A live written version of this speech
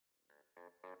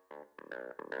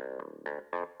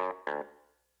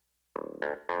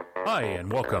Hi,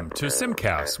 and welcome to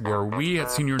SIMcast, where we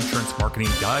at Senior Insurance Marketing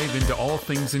dive into all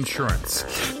things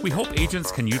insurance. We hope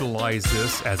agents can utilize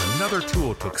this as another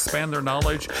tool to expand their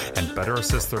knowledge and better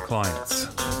assist their clients.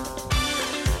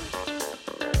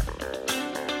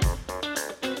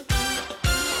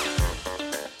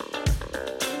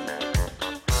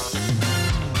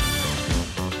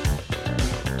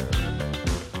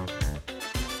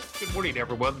 Good morning,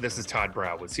 everyone. This is Todd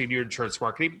Brown with Senior Insurance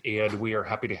Marketing, and we are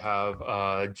happy to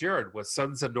have Jared with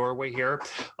Sons of Norway here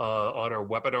on our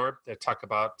webinar to talk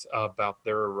about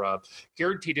their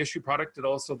guaranteed issue product and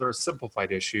also their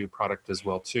simplified issue product as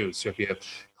well too. So if you have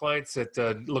clients that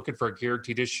looking for a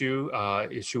guaranteed issue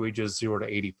ages 0 to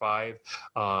 85,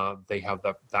 they have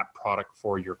that product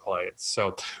for your clients.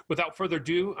 So without further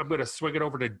ado, I'm going to swing it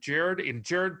over to Jared. And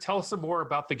Jared, tell us some more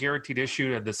about the guaranteed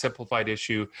issue and the simplified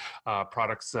issue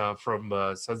products from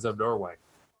Sons of Norway.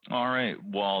 All right.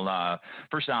 Well,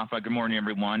 first off, good morning,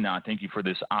 everyone. Thank you for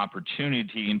this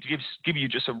opportunity. And to give you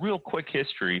just a real quick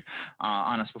history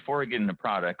on us before I get into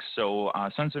products. So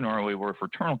Sons of Norway, we're a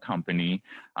fraternal company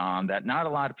that not a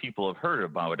lot of people have heard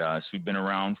about us. We've been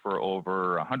around for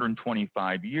over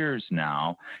 125 years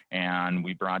now, and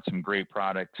we brought some great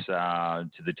products to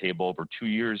the table over 2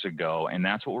 years ago, and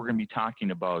that's what we're going to be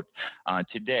talking about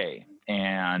today.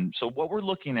 And so what we're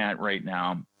looking at right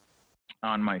now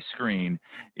on my screen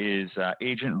is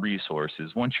agent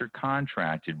resources. Once you're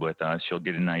contracted with us, you'll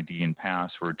get an ID and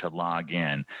password to log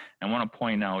in. I want to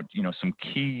point out, some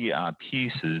key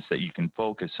pieces that you can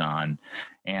focus on.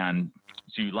 And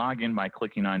so you log in by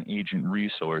clicking on agent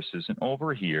resources, and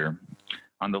over here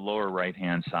on the lower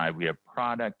right-hand side, we have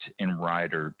product and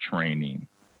rider training.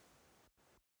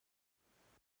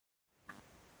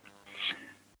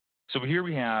 So here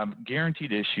we have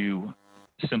guaranteed issue,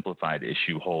 simplified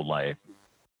issue, whole life.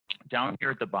 Down here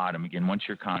at the bottom, again, once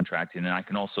you're contracted, and I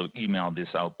can also email this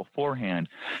out beforehand,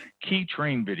 key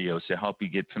training videos to help you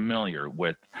get familiar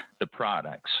with the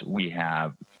products. We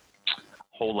have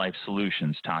whole life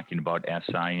solutions talking about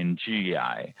SI and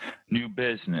GI, new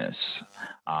business,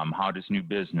 how does new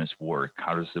business work,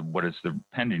 what is the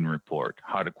pending report,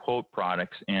 how to quote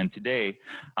products, and today,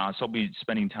 so I'll be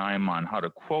spending time on how to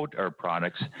quote our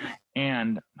products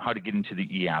and how to get into the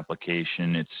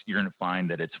e-application. You're going to find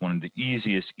that it's one of the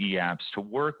easiest e-apps to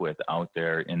work with out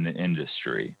there in the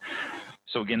industry.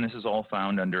 So again, this is all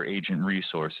found under agent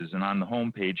resources, and on the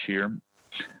home page here,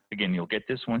 again, you'll get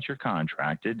this once you're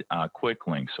contracted, quick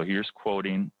link. So here's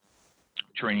quoting,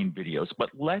 training videos, but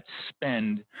let's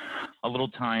spend a little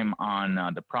time on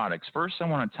the products. First, I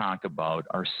want to talk about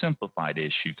our simplified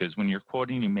issue, because when you're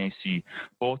quoting, you may see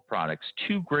both products,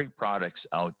 two great products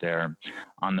out there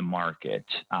on the market.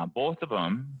 Both of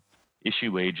them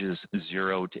issue ages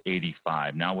 0 to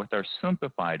 85. Now, with our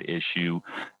simplified issue,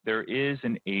 there is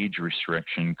an age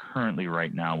restriction currently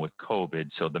right now with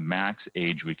COVID, so the max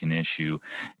age we can issue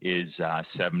is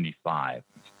 75.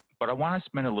 But I want to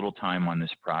spend a little time on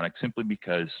this product simply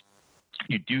because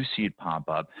you do see it pop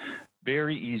up.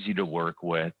 Very easy to work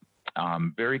with,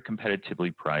 very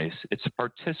competitively priced. It's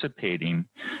participating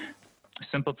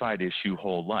simplified issue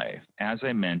whole life. As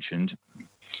I mentioned,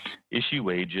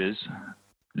 issue ages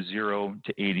 0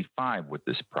 to 85 with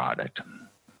this product.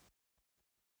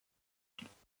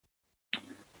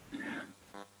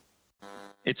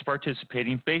 It's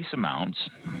participating face amounts,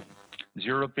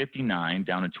 0 to 59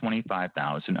 down to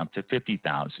 25,000 up to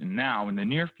 50,000. Now, in the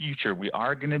near future, we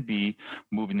are going to be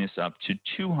moving this up to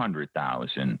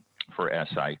 200,000 for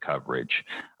SI coverage.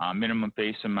 Minimum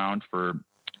face amount for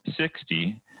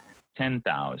 60,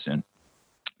 10,000.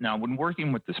 Now, when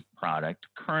working with this product,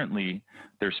 currently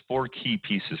there's 4 key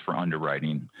pieces for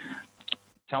underwriting.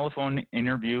 Telephone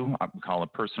interview, I call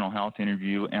it personal health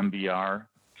interview, MBR,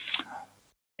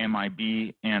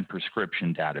 MIB, and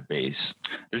prescription database.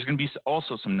 There's going to be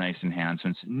also some nice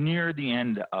enhancements near the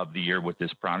end of the year with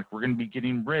this product. We're going to be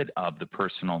getting rid of the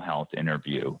personal health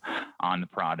interview on the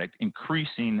product,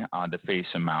 increasing the face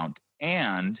amount,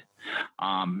 and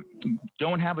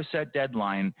don't have a set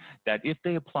deadline that if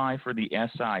they apply for the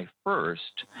SI first,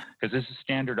 because this is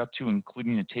standard up to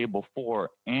including a table 4,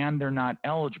 and they're not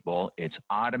eligible, it's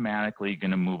automatically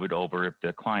going to move it over if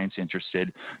the client's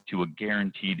interested to a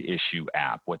guaranteed issue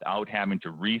app without having to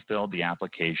refill the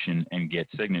application and get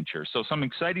signatures. So some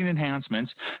exciting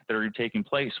enhancements that are taking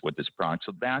place with this product.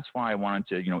 So that's why I wanted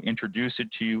to, introduce it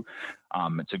to you.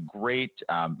 It's a great,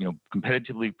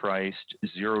 competitively priced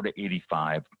 0 to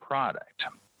 85 product.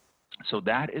 So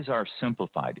that is our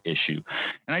simplified issue.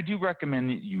 And I do recommend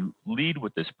that you lead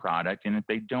with this product, and if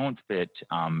they don't fit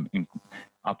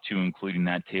up to including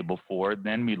that table 4.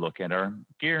 Then we look at our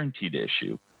guaranteed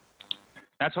issue.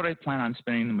 That's what I plan on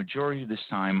spending the majority of this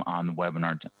time on the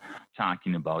webinar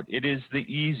talking about. It is the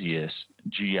easiest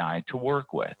GI to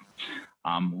work with.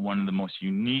 One of the most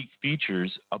unique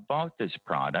features about this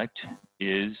product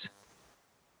is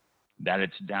that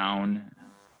it's down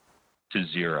to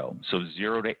 0, so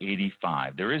 0 to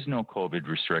 85. There is no COVID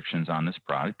restrictions on this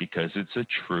product because it's a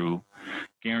true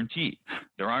guarantee.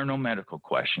 There are no medical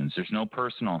questions. There's no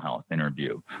personal health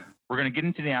interview. We're going to get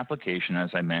into the application, as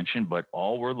I mentioned, but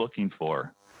all we're looking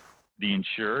for, the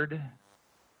insured,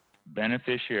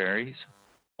 beneficiaries,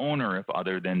 owner if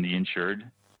other than the insured,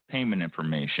 payment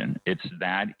information. It's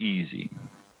that easy.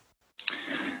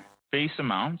 Face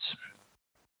amounts,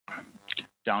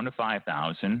 down to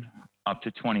 $5,000, up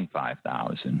to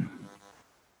 $25,000.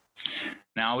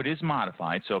 Now it is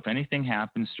modified, so if anything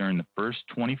happens during the first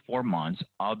 24 months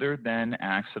other than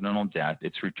accidental death,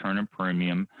 it's return of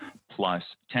premium plus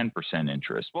 10%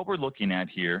 interest. What we're looking at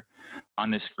here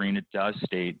on this screen, it does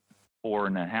state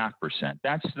 4.5%.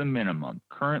 That's the minimum.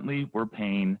 Currently, we're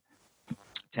paying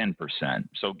 10%.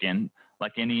 So again,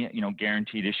 like any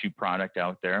guaranteed issue product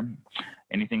out there,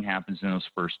 anything happens in those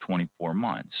first 24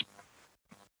 months.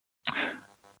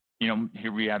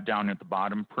 Here we have down at the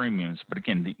bottom premiums, but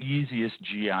again, the easiest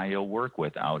GI you'll work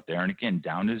with out there, and again,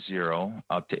 down to 0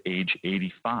 up to age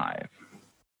 85.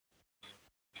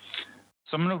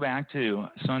 So I'm going to go back to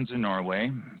Sons of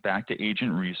Norway, back to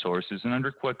agent resources, and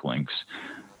under quick links,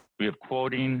 we have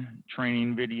quoting,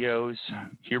 training videos.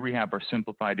 Here we have our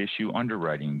simplified issue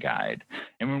underwriting guide.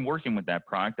 And when working with that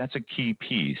product, that's a key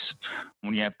piece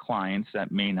when you have clients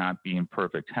that may not be in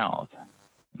perfect health.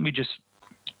 Let me just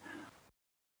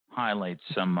highlight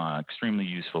some extremely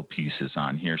useful pieces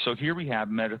on here. So here we have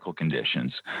medical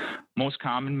conditions. Most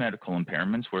common medical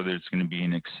impairments, whether it's going to be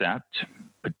an accept,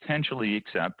 potentially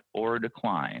accept, or a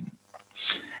decline.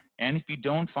 And if you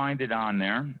don't find it on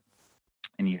there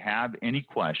and you have any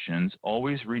questions,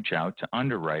 always reach out to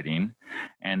underwriting,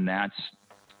 and that's,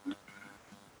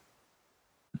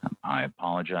 I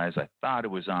apologize, I thought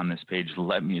it was on this page.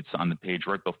 It's on the page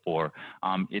right before.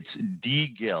 It's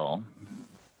D. Gill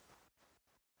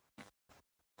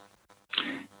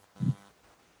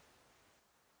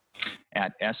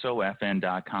at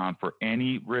sofn.com for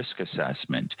any risk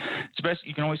assessment. It's best,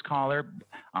 you can always call her,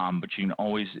 but you can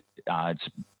always, it's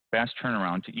best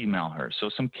turnaround to email her. So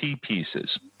some key pieces.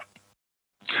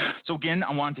 So again,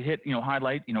 I want to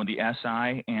highlight, the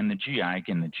SI and the GI.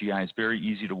 Again, the GI is very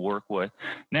easy to work with.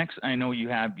 Next, I know you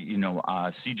have,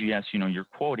 CGS, you're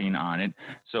quoting on it.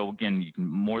 So again, you can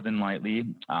more than likely,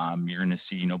 you're going to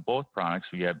see, both products.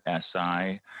 We have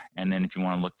SI, and then if you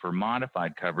want to look for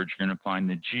modified coverage, you're going to find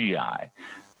the GI. I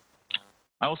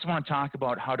also want to talk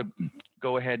about how to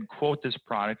go ahead and quote this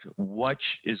product,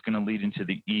 which is going to lead into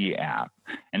the E-app.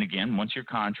 And again, once you're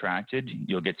contracted,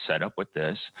 you'll get set up with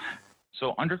this.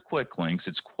 So under quick links,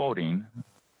 it's quoting/E-app.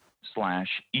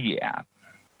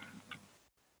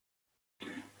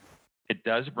 It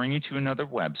does bring you to another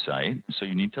website, so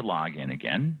you need to log in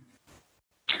again.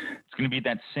 It's going to be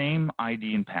that same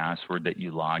ID and password that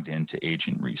you logged into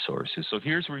Agent Resources. So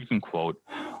here's where you can quote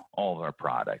all of our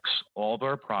products. All of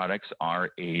our products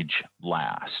are age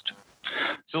last.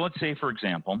 So let's say, for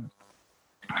example,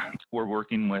 we're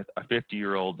working with a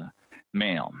 50-year-old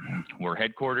male. We're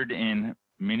headquartered in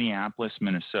Minneapolis,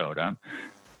 Minnesota.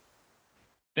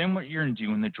 Then what you're going to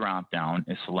do in the drop-down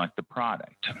is select the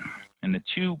product. And the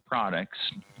two products,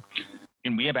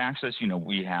 and we have access,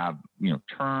 we have,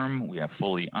 term, we have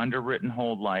fully underwritten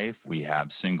whole life, we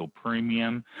have single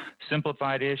premium,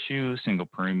 simplified issue, single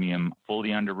premium,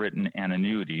 fully underwritten, and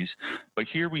annuities. But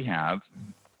here we have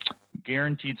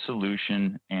guaranteed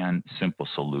solution and simple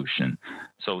solution.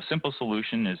 So simple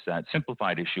solution is that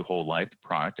simplified issue whole life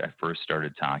product I first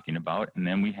started talking about. And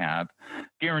then we have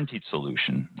guaranteed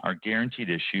solution, our guaranteed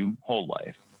issue whole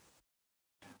life.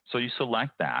 So you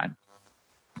select that,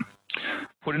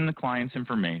 put in the client's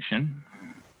information.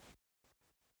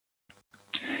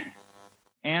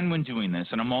 And when doing this,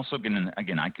 and I'm also going to,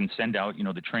 again, I can send out,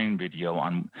 the training video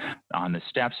on the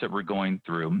steps that we're going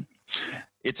through.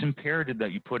 It's imperative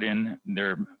that you put in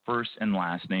their first and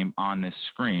last name on this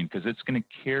screen because it's going to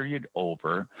carry it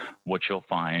over what you'll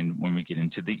find when we get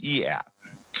into the E-app.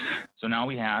 So now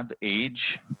we have age,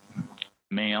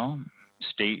 male,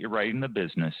 state you're writing the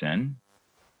business in,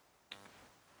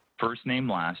 first name,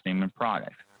 last name, and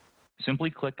product. Simply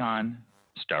click on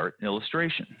Start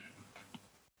Illustration.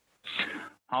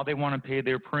 How they want to pay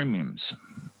their premiums.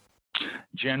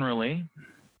 Generally,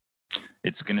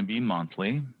 it's going to be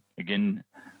monthly. Again,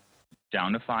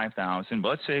 down to $5,000. But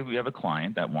let's say we have a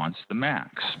client that wants the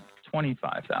max,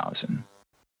 $25,000.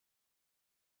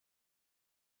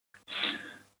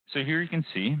 So here you can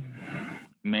see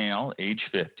male, age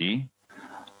 50,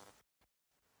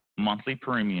 monthly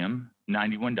premium,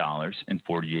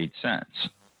 $91.48.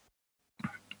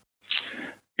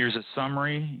 Here's a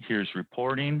summary. Here's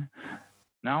reporting.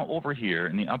 Now over here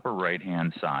in the upper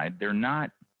right-hand side, they're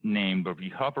not named, but if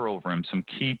you hover over them, some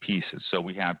key pieces. So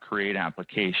we have create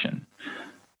application.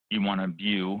 You want to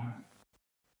view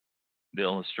the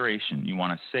illustration. You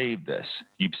want to save this.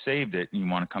 You've saved it and you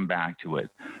want to come back to it.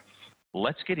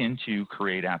 Let's get into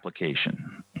create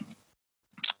application.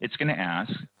 It's going to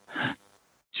ask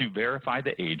to verify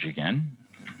the age again.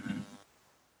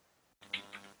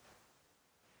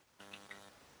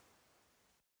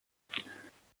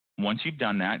 Once you've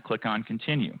done that, click on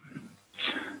continue.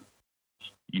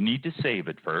 You need to save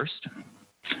it first.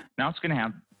 Now it's going to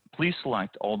have, please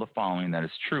select all the following that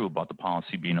is true about the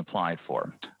policy being applied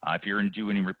for. If you're going to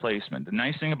do any replacement. The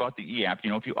nice thing about the e-app,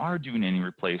 if you are doing any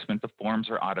replacement, the forms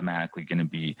are automatically going to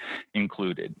be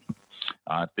included.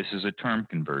 This is a term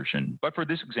conversion. But for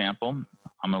this example,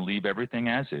 I'm going to leave everything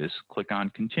as is. Click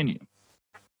on continue.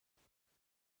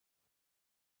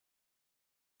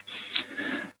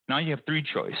 Now you have three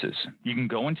choices. You can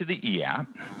go into the e-app,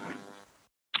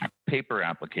 paper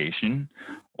application,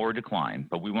 or decline,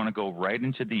 but we want to go right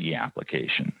into the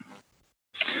e-application.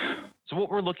 So what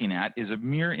we're looking at is a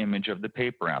mirror image of the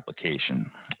paper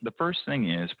application. The first thing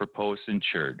is proposed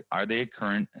insured. Are they a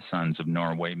current Sons of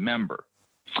Norway member?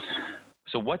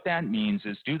 So what that means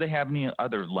is, do they have any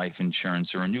other life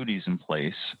insurance or annuities in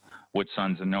place with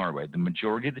Sons of Norway? The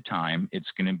majority of the time, it's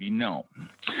going to be no.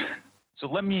 So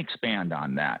let me expand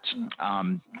on that.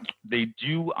 They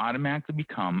do automatically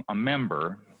become a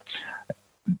member.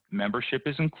 Membership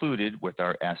is included with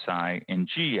our SI and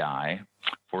GI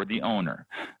for the owner.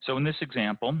 So in this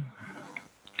example,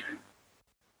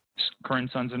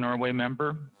 current Sons of Norway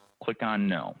member, click on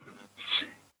no.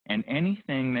 And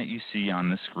anything that you see on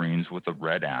the screens with a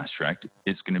red asterisk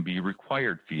is going to be a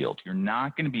required field. You're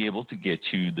not going to be able to get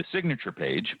to the signature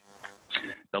page,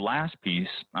 the last piece,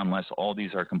 unless all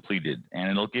these are completed. And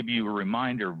it'll give you a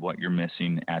reminder of what you're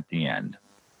missing at the end.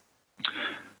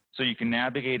 So you can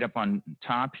navigate up on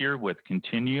top here with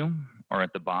continue, or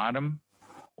at the bottom,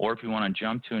 or if you want to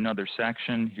jump to another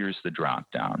section, here's the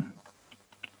drop down.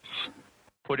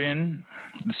 Put in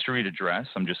the street address.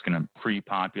 I'm just going to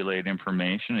pre-populate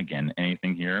information. Again,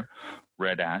 anything here,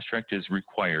 red asterisk is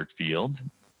required field.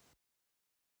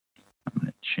 I'm going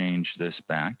to change this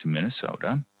back to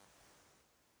Minnesota.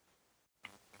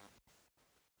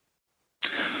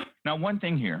 Now, one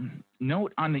thing here,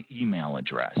 note on the email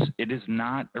address, it is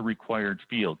not a required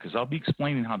field because I'll be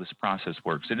explaining how this process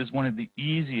works. It is one of the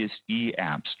easiest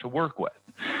e-apps to work with.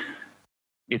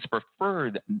 It's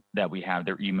preferred that we have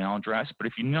their email address, but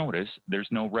if you notice, there's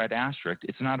no red asterisk.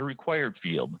 It's not a required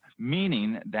field,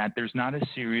 meaning that there's not a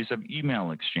series of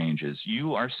email exchanges.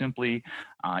 You are simply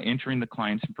entering the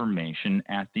client's information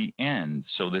at the end.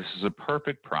 So this is a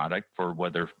perfect product for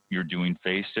whether you're doing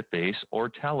face-to-face or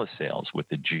telesales with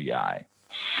the GI.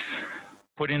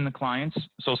 Put in the client's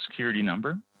Social Security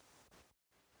number.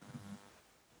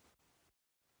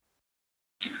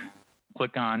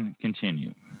 Click on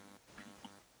Continue.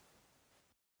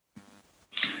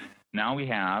 Now we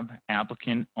have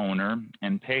applicant, owner,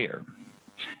 and payer.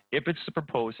 If it's the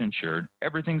proposed insured,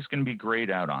 everything's going to be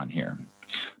grayed out on here.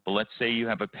 But let's say you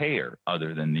have a payer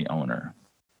other than the owner,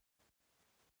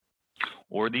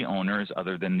 or the owner is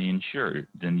other than the insured,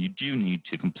 then you do need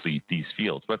to complete these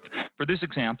fields. But for this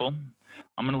example,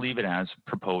 I'm going to leave it as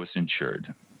proposed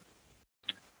insured.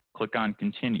 Click on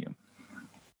Continue.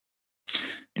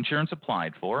 Insurance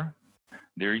applied for.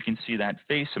 There you can see that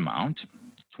face amount,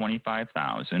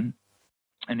 $25,000.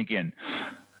 And again,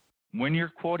 when you're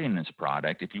quoting this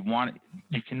product, if you want,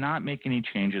 you cannot make any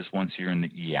changes once you're in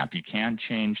the e-app. You can't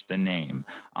change the name.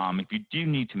 If you do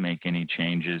need to make any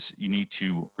changes, you need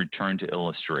to return to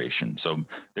illustration. So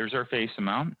there's our face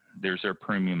amount. There's our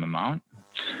premium amount.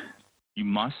 You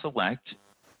must select,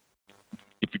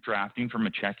 if you're drafting from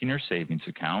a checking or savings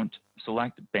account,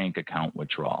 select bank account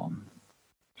withdrawal,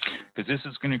 because this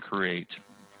is going to create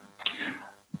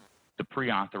the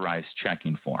pre-authorized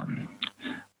checking form.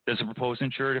 Does the proposed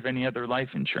insured have any other life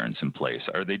insurance in place?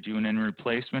 Are they doing any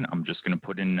replacement? I'm just going to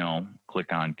put in no,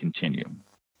 click on Continue.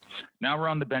 Now we're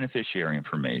on the beneficiary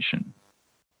information.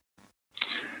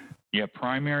 You have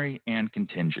primary and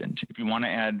contingent. If you want to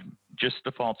add, just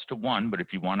defaults to one, but if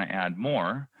you want to add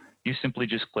more, you simply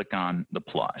just click on the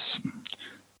plus.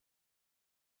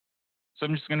 So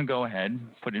I'm just going to go ahead,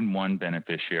 put in one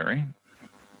beneficiary.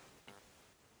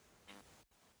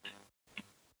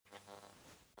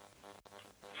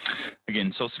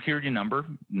 Again, Social Security number,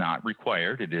 not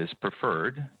required. It is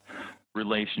preferred.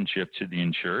 relationship to the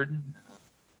insured.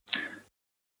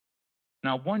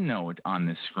 Now, one note on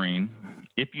this screen,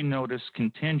 if you notice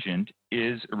contingent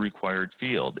is a required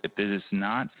field. If it is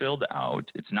not filled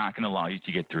out, it's not going to allow you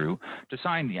to get through to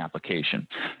sign the application.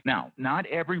 Now, not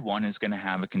everyone is going to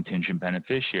have a contingent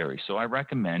beneficiary, so I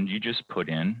recommend you just put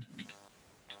in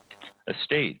a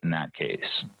state in that case.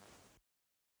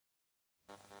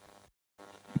 I'm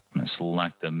going to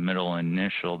select the middle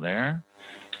initial there.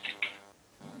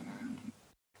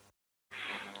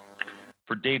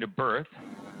 For date of birth,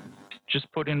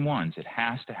 just put in ones. It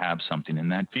has to have something in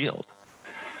that field.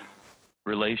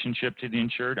 Relationship to the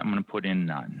insured, I'm going to put in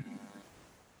none.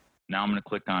 Now I'm going to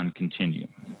click on continue.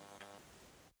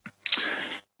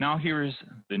 Now here is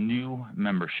the new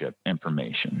membership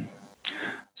information.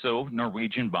 So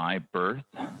Norwegian by birth,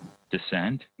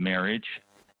 descent, marriage,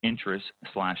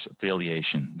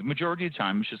 interest/affiliation. The majority of the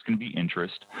time it's just going to be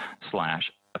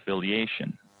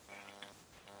interest/affiliation.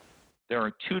 There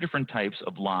are two different types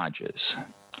of lodges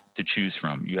to choose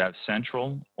from. You have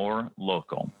central or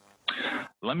local.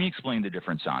 Let me explain the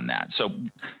difference on that. So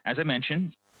as I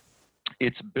mentioned,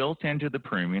 it's built into the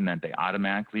premium that they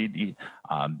automatically, the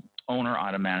owner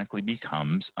automatically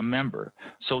becomes a member.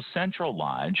 So central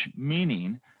lodge,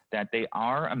 meaning that they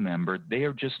are a member, they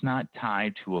are just not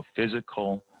tied to a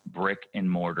physical brick and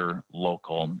mortar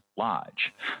local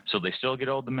lodge. So they still get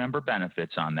all the member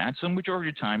benefits on that. So the majority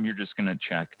of the time, you're just going to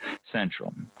check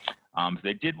central. If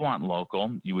they did want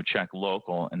local, you would check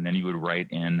local, and then you would write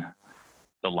in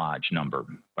the lodge number.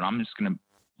 But I'm just going to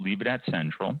leave it at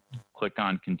central. Click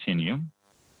on continue.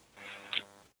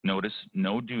 Notice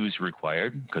no dues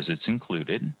required because it's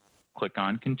included. Click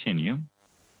on continue.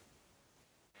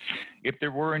 If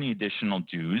there were any additional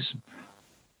dues,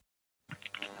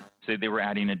 say they were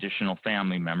adding additional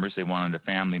family members, they wanted a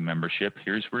family membership,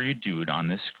 here's where you do it on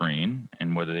this screen,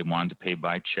 and whether they wanted to pay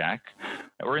by check,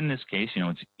 or in this case,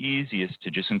 it's easiest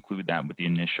to just include that with the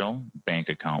initial bank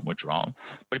account withdrawal.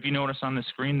 But if you notice on the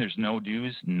screen, there's no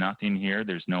dues, nothing here,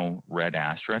 there's no red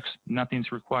asterisks,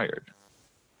 nothing's required.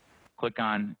 Click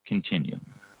on continue.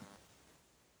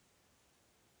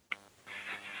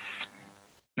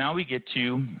 Now we get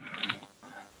to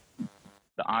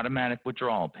the automatic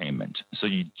withdrawal payment. So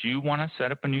you do want to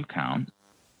set up a new account.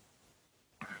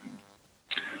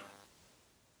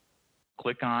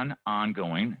 Click on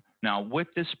ongoing. Now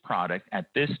with this product, at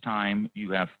this time,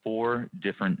 you have 4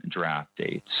 different draft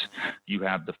dates. You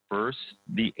have the 1st,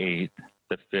 the 8th,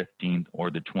 the 15th,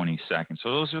 or the 22nd.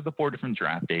 So those are the 4 different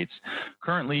draft dates.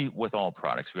 Currently with all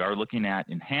products, we are looking at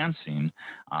enhancing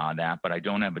that, but I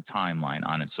don't have a timeline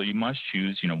on it. So you must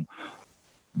choose,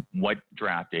 what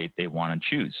draft date they want to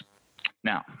choose.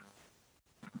 Now,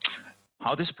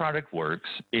 how this product works,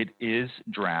 it is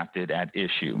drafted at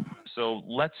issue. So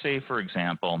let's say, for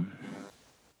example,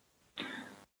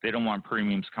 they don't want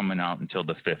premiums coming out until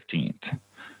the 15th.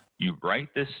 You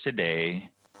write this today,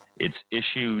 it's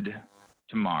issued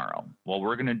tomorrow. Well,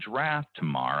 we're going to draft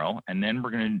tomorrow, and then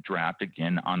we're going to draft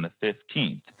again on the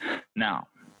 15th. Now,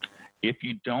 if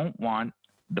you don't want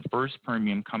the first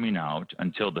premium coming out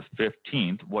until the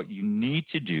 15th, what you need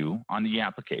to do on the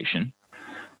application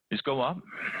is go up,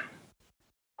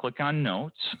 click on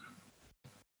notes,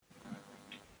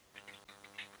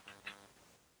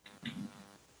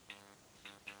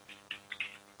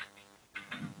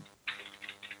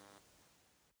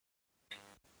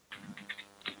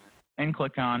 and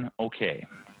click on OK.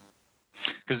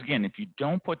 Because again, if you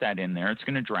don't put that in there, it's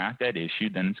going to draft that issue,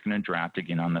 then it's going to draft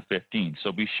again on the 15th.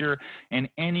 So be sure, in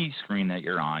any screen that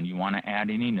you're on, you want to add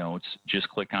any notes, just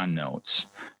click on notes.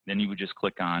 Then you would just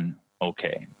click on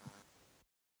OK.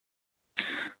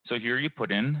 So here you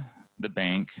put in the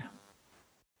bank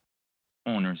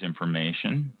owner's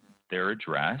information, their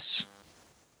address,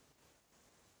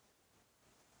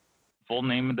 full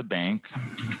name of the bank,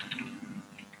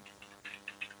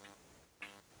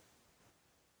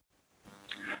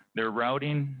 their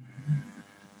routing,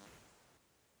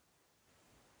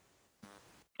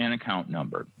 and account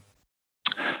number.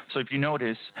 So if you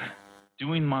notice,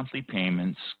 doing monthly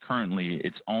payments, currently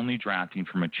it's only drafting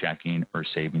from a checking or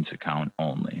savings account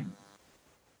only.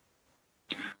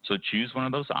 So choose one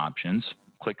of those options,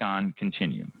 click on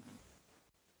continue.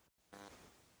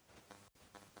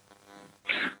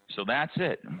 So that's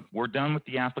it. We're done with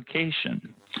the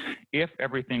application if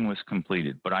everything was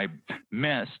completed. But I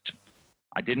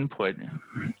didn't put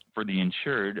for the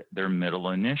insured their middle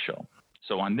initial.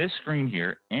 So on this screen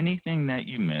here, anything that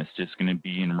you missed is going to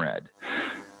be in red.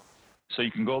 So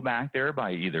you can go back there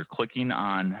by either clicking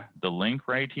on the link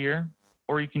right here,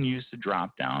 or you can use the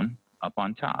drop down up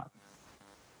on top.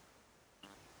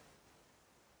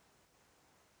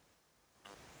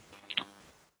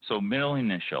 So middle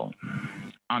initial,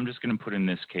 I'm just going to put in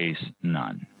this case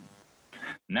none.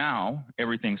 Now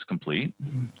everything's complete.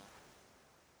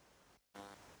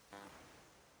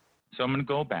 So I'm going to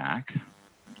go back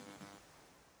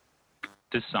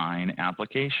to sign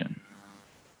application.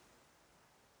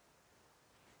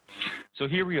 So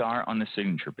here we are on the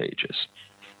signature pages.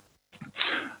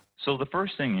 So the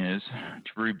first thing is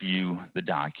to review the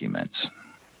documents.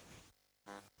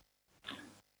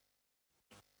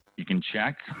 You can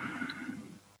check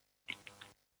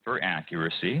for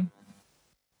accuracy.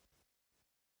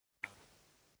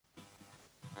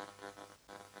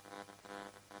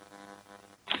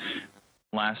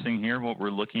 Last thing here, what we're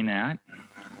looking at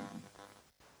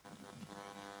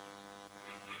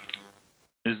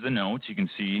is the notes. You can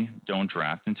see don't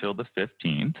draft until the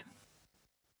 15th.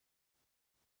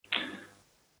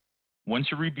 Once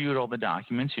you reviewed all the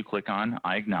documents, you click on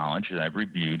I acknowledge that I've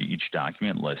reviewed each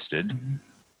document listed.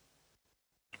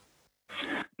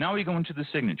 Now we go into the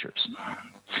signatures.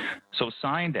 So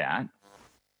signed at,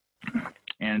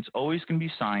 and it's always going to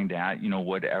be signed at,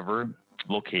 whatever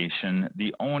location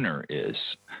the owner is.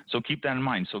 So keep that in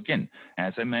mind. So again,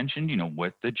 as I mentioned,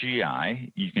 with the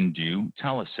GI, you can do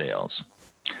telesales.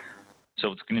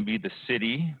 So it's going to be the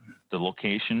city, the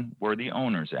location where the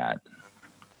owner's at.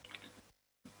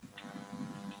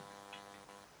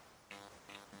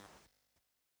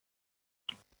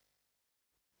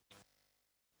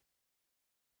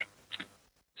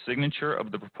 Signature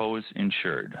of the proposed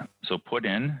insured. So put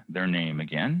in their name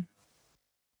again.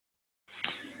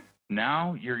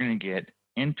 Now you're going to get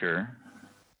enter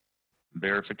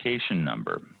verification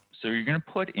number. So you're going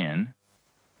to put in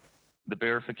the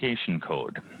verification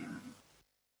code.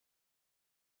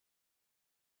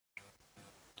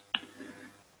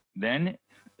 Then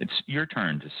it's your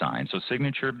turn to sign. So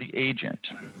signature of the agent.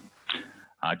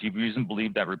 Do you have reason to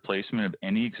believe that replacement of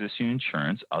any existing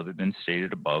insurance other than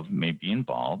stated above may be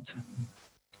involved?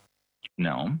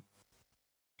 No.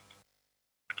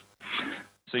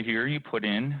 So here you put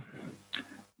in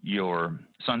your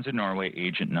Sons of Norway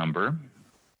agent number,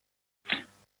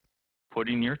 put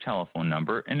in your telephone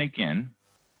number, and again,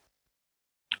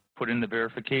 put in the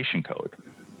verification code.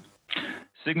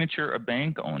 Signature of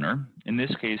bank owner, in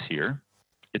this case here,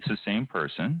 it's the same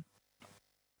person.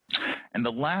 And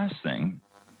the last thing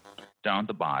down at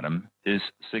the bottom is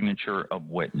signature of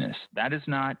witness. That is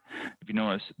not, if you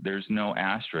notice, there's no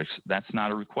asterisk. That's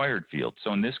not a required field.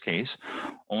 So in this case,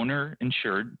 owner,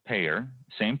 insured, payer,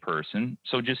 same person.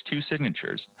 So just two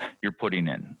signatures you're putting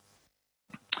in.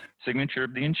 Signature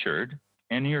of the insured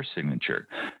and your signature.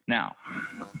 Now,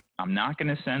 I'm not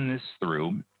going to send this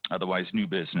through, otherwise new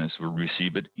business will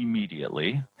receive it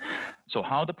immediately. So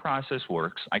how the process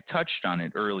works, I touched on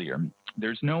it earlier.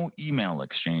 There's no email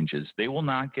exchanges. They will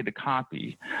not get a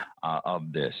copy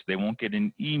of this. They won't get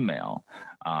an email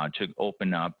to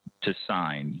open up to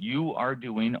sign. You are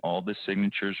doing all the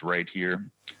signatures right here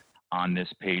on this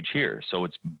page here. So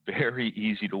it's very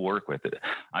easy to work with it.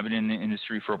 I've been in the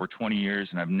industry for over 20 years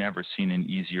and I've never seen an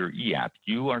easier e-app.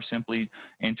 You are simply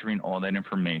entering all that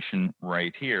information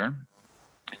right here.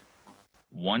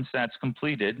 Once that's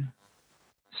completed,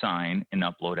 sign and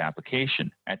upload application.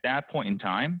 At that point in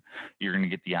time, you're going to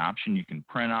get the option. You can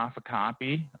print off a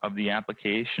copy of the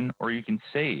application or you can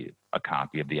save a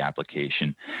copy of the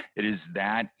application. It is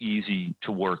that easy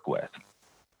to work with.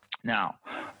 Now,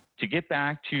 to get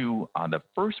back to the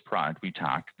first product we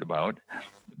talked about,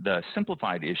 the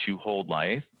simplified issue whole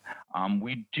life,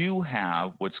 we do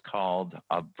have what's called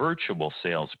a virtual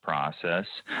sales process,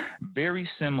 very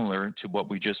similar to what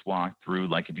we just walked through.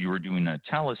 Like if you were doing a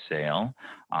telesale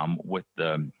with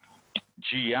the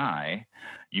GI,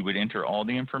 you would enter all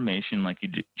the information like you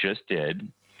just did.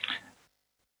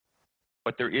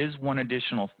 But there is one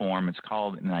additional form. It's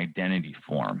called an identity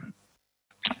form.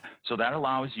 So that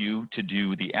allows you to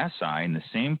do the SI in the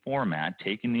same format,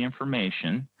 taking the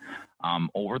information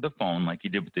over the phone like you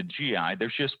did with the GI.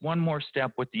 There's just one more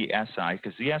step with the SI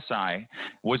because the SI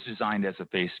was designed as a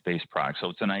face-to-face product. So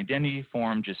it's an identity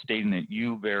form just stating that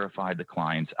you verified the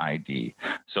client's ID.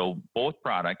 So both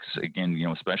products, again,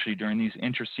 especially during these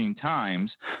interesting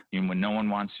times, when no one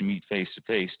wants to meet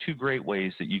face-to-face, two great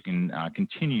ways that you can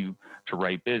continue to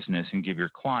write business and give your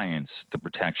clients the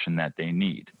protection that they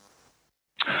need.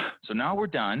 So now we're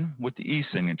done with the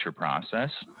e-signature process.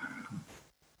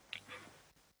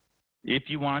 If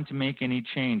you want to make any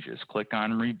changes, click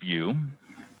on Review.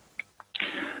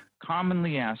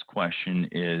 Commonly asked question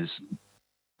is,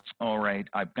 all right,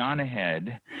 I've gone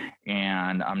ahead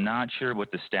and I'm not sure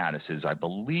what the status is. I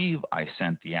believe I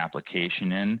sent the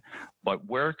application in, but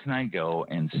where can I go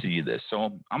and see this?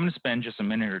 So I'm going to spend just a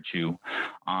minute or two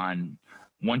on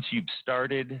Once you've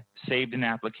saved an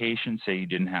application, say you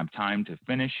didn't have time to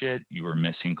finish it, you were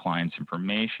missing client's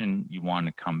information, you want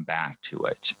to come back to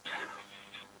it.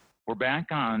 We're back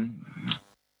on.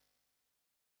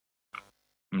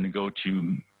 I'm going to go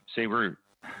to, say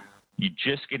you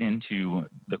just get into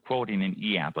the quoting and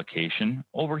e-application.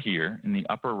 Over here in the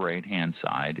upper right-hand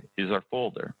side is our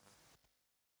folder.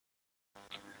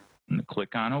 I'm going to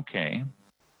click on OK.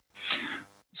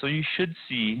 So you should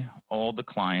see all the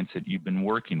clients that you've been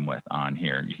working with on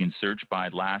here. You can search by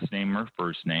last name or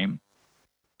first name.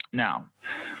 Now,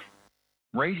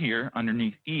 right here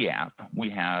underneath eApp,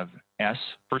 we have S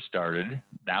for started.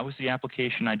 That was the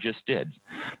application I just did.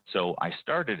 So I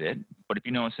started it, but if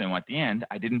you notice at the end,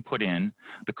 I didn't put in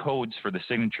the codes for the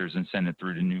signatures and send it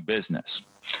through to new business.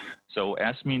 So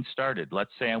S means started.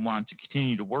 Let's say I want to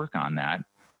continue to work on that.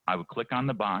 I would click on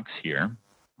the box here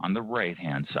on the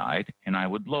right-hand side, and I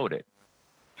would load it.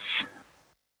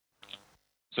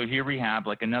 So here we have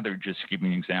another, just to give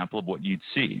me an example of what you'd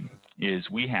see, is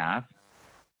we have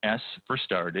S for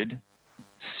started,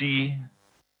 C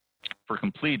for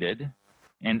completed,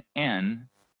 and N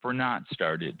for not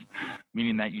started,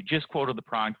 meaning that you just quoted the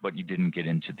product, but you didn't get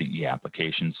into the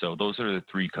e-application. So those are the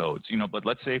three codes, but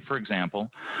let's say, for example,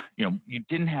 you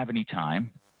didn't have any time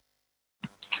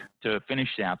to finish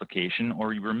the application,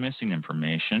 or you were missing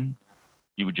information.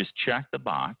 You would just check the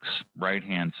box,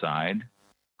 right-hand side,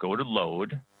 go to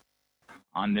load.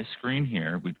 On this screen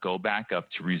here, we'd go back up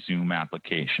to resume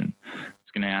application.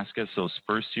 It's going to ask us those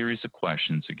first series of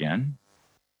questions again.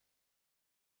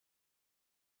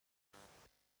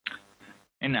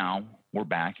 And now we're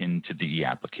back into the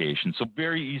e-application. So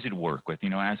very easy to work with.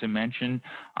 As I mentioned,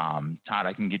 Todd,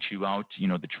 I can get you out,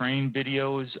 the training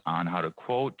videos on how to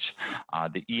quote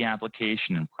the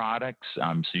e-application and products,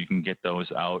 so you can get those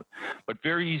out, but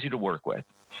very easy to work with.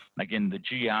 Again, the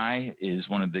GI is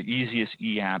one of the easiest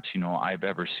e-apps, I've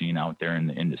ever seen out there in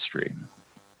the industry.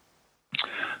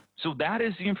 So that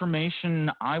is the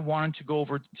information I wanted to go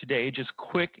over today. Just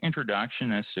quick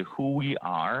introduction as to who we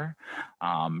are.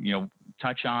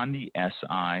 Touch on the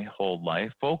SI whole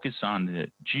life, focus on the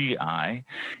GI,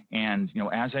 and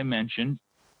as I mentioned,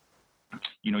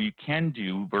 you can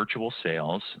do virtual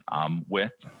sales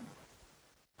with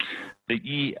the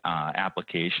E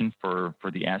application for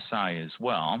the SI as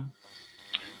well.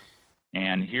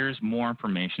 And here's more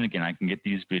information. Again, I can get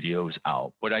these videos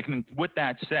out. But with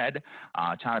that said,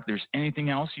 Todd, if there's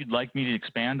anything else you'd like me to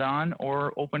expand on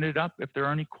or open it up if there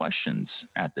are any questions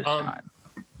at this time.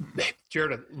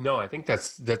 Jared, no, I think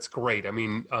that's great. I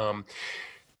mean,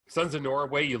 Sons of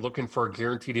Norway, you're looking for a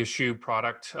guaranteed issue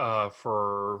product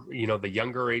for the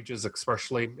younger ages,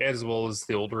 especially, as well as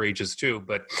the older ages too.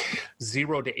 But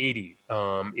 0 to 80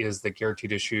 is the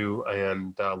guaranteed issue,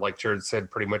 and like Jared said,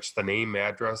 pretty much the name,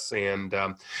 address, and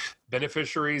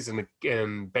beneficiaries and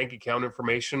bank account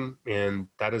information, and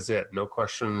that is it. No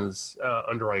questions,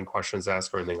 underwriting questions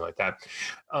asked or anything like that.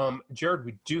 Jared,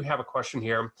 we do have a question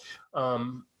here.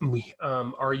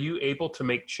 Are you able to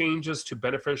make changes to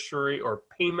beneficiary or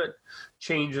payment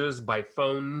changes by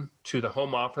phone to the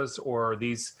home office, or are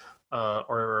these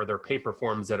or are there paper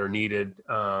forms that are needed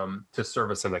to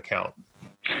service an account?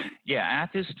 Yeah,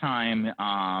 at this time,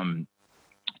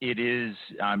 it is,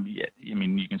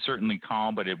 you can certainly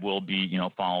call, but it will be,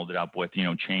 followed up with,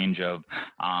 change of,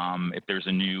 if there's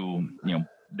a new,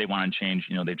 they want to change,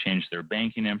 they changed their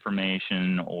banking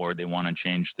information, or they want to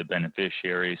change the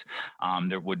beneficiaries,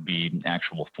 there would be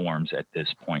actual forms at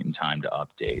this point in time to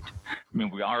update.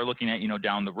 We are looking at,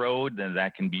 down the road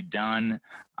that can be done,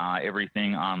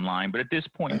 everything online, but at this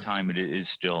point in time, it is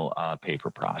still a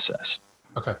paper process.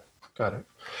 Okay, got it.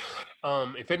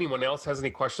 If anyone else has any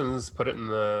questions, put it in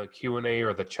the Q&A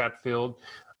or the chat field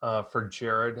for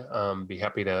Jared. Be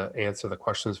happy to answer the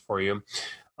questions for you.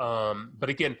 But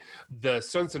again, the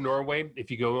Sons of Norway, if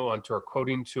you go onto our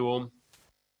quoting tool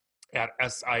at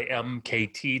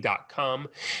SIMcast.com,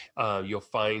 you'll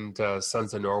find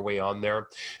Sons of Norway on there.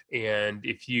 And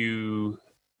if you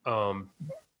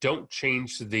don't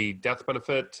change the death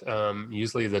benefit,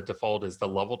 usually the default is the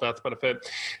level death benefit.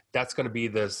 That's going to be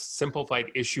the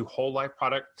simplified issue whole life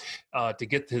product. To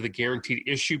get to the guaranteed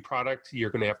issue product,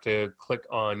 you're going to have to click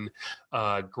on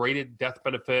graded death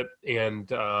benefit, and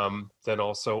then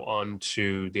also on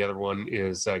to the other one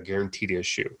is guaranteed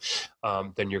issue.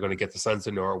 Then you're going to get the Sons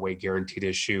of Norway guaranteed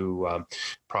issue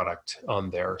product on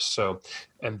there. So,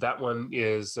 and that one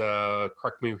is,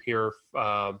 correct me here,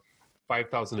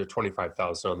 5,000 to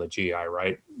 25,000 on the GI,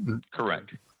 right?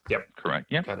 Correct. Yep. Correct.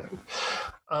 Yep. Got it.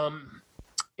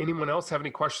 Anyone else have any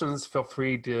questions? Feel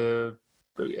free to,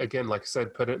 again, like I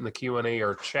said, put it in the Q&A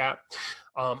or chat.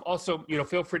 Also,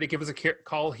 feel free to give us a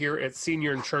call here at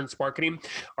Senior Insurance Marketing.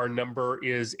 Our number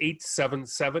is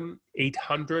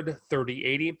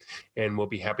 877-800-3080, and we'll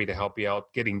be happy to help you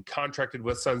out getting contracted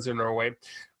with Sons of Norway.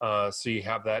 So you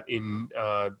have that in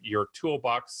your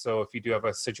toolbox. So if you do have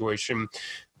a situation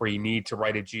where you need to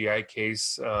write a GI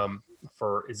case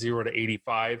for 0 to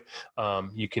 85,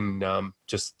 you can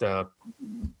just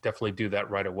definitely do that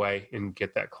right away and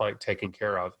get that client taken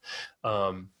care of.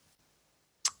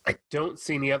 I don't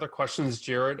see any other questions,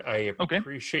 Jared. I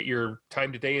appreciate your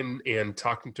time today and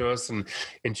talking to us and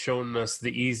showing us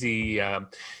the easy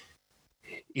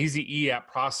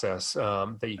e-app process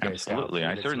that you guys Absolutely.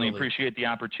 have. I certainly appreciate the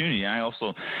opportunity. I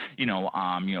also,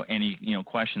 any,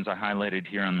 questions I highlighted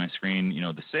here on my screen,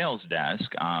 the sales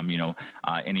desk, any,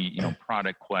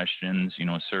 product questions,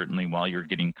 certainly while you're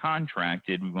getting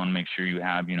contracted, we want to make sure you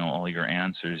have, all your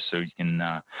answers so you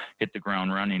can hit the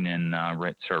ground running and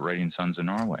start writing Sons of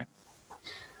Norway.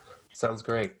 Sounds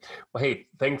great. Well, hey,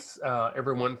 thanks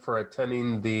everyone for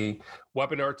attending the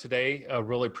webinar today.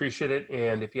 Really appreciate it.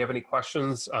 And if you have any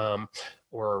questions or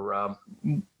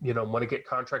want to get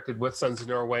contracted with Sons of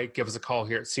Norway, give us a call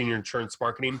here at Senior Insurance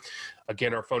Marketing.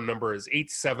 Again, our phone number is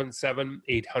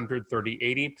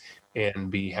 877-800-3080,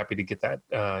 and be happy to get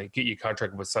you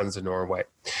contracted with Sons of Norway.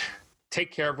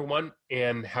 Take care, everyone,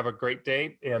 and have a great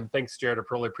day. And thanks, Jared. I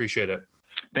really appreciate it.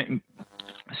 Thank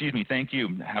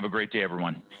you. Have a great day,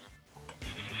 everyone.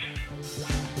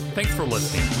 Thanks for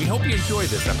listening. We hope you enjoyed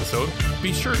this episode.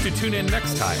 Be sure to tune in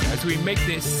next time as we make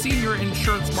the senior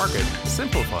insurance market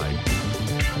simplified.